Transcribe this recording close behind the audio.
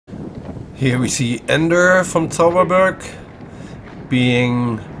Here we see Ender from Zauberberg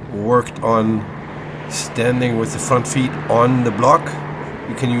being worked on standing with the front feet on the block.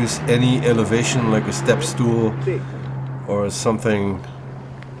 You can use any elevation like a step stool or something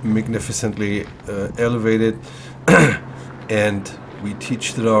magnificently elevated. And we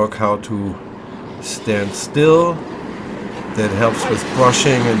teach the dog how to stand still. That helps with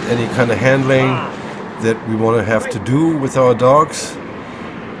brushing and any kind of handling that we want to have to do with our dogs.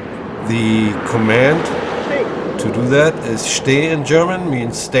 The command to do that is steh in German,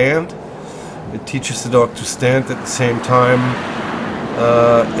 means stand. It teaches the dog to stand at the same time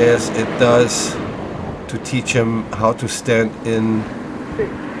as it does to teach him how to stand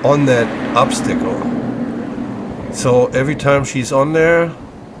on that obstacle. So every time she's on there,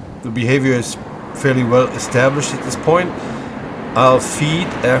 the behavior is fairly well established at this point. I'll feed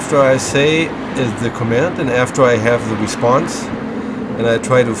after I say the command and after I have the response, and I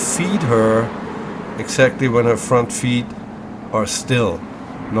try to feed her exactly when her front feet are still,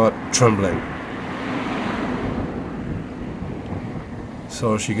 not trembling.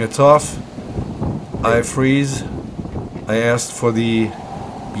 So she gets off, I freeze, I asked for the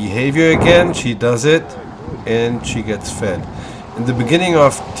behavior again, she does it, and she gets fed. In the beginning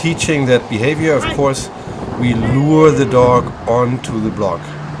of teaching that behavior, of course, we lure the dog onto the block.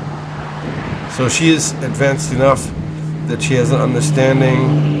 So she is advanced enough that she has an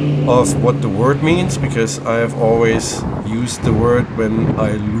understanding of what the word means, because I have always used the word when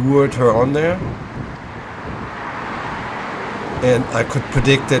I lured her on there. And I could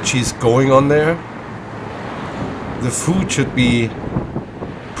predict that she's going on there. The food should be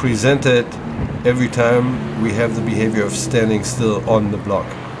presented every time we have the behavior of standing still on the block.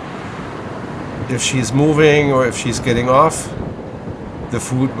 If she's moving or if she's getting off, the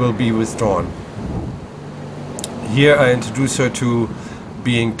food will be withdrawn. Here I introduce her to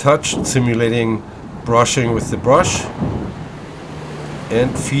being touched, simulating brushing with the brush,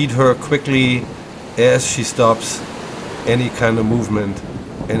 and feed her quickly as she stops any kind of movement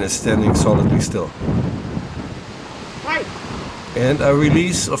and is standing solidly still. And I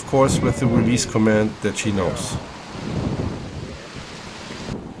release, of course, with the release command that she knows.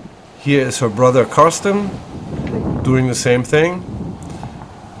 Here is her brother Karsten doing the same thing.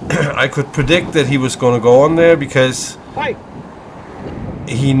 I could predict that he was going to go on there because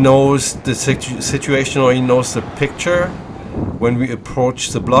he knows the situation, or he knows the picture when we approach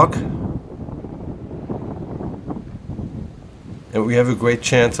the block. And we have a great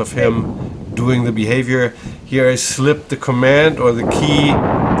chance of him doing the behavior. Here I slipped the command or the key,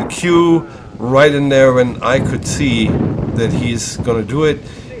 the cue right in there when I could see that he's going to do it.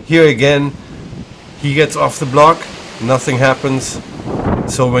 Here again, he gets off the block, nothing happens.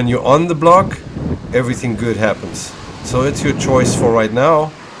 So when you're on the block, everything good happens. So it's your choice for right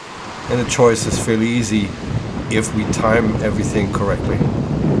now, and the choice is fairly easy if we time everything correctly.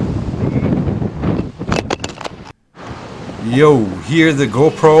 Yo, here the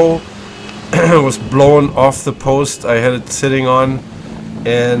GoPro was blown off the post I had it sitting on,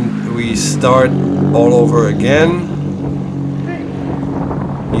 and we start all over again.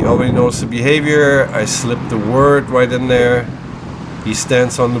 He already knows the behavior. I slip the word right in there. He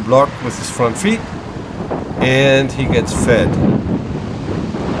stands on the block with his front feet and he gets fed.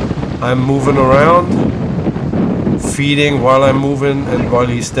 I'm moving around, feeding while I'm moving and while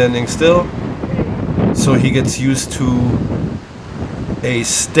he's standing still. So he gets used to a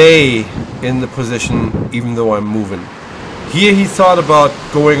stay in the position even though I'm moving. Here he thought about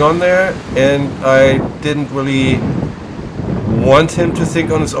going on there, and I didn't really want him to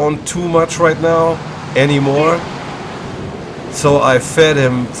think on his own too much right now anymore. So I fed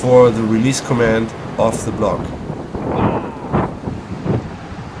him for the release command off the block.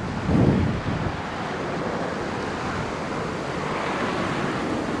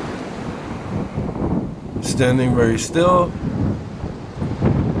 Standing very still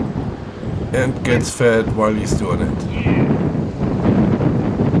and gets fed while he's doing it.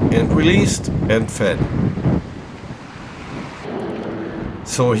 And released and fed.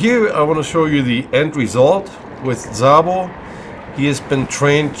 So here I want to show you the end result with Zabo. He has been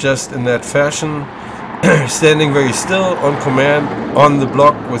trained just in that fashion, standing very still on command on the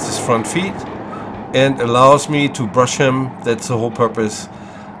block with his front feet, and allows me to brush him. That's the whole purpose,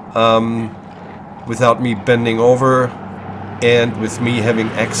 without me bending over and with me having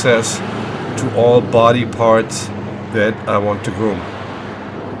access to all body parts that I want to groom.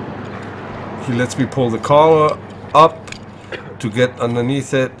 He lets me pull the collar up to get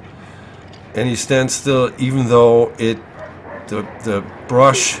underneath it, and he stands still even though the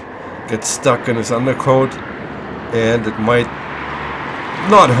brush gets stuck in his undercoat, and it might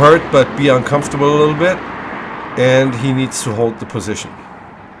not hurt, but be uncomfortable a little bit, and he needs to hold the position.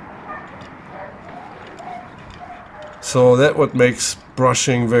 So that what makes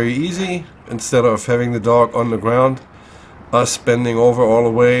brushing very easy. Instead of having the dog on the ground, us bending over all the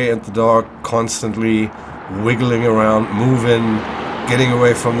way and the dog constantly wiggling around, moving, getting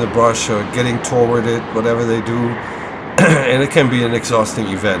away from the brush or getting toward it, whatever they do. And it can be an exhausting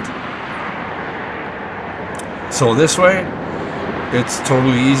event. So this way, it's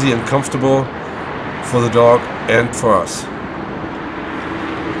totally easy and comfortable for the dog and for us.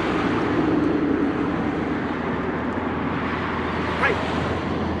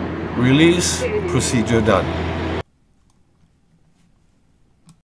 Release, procedure done.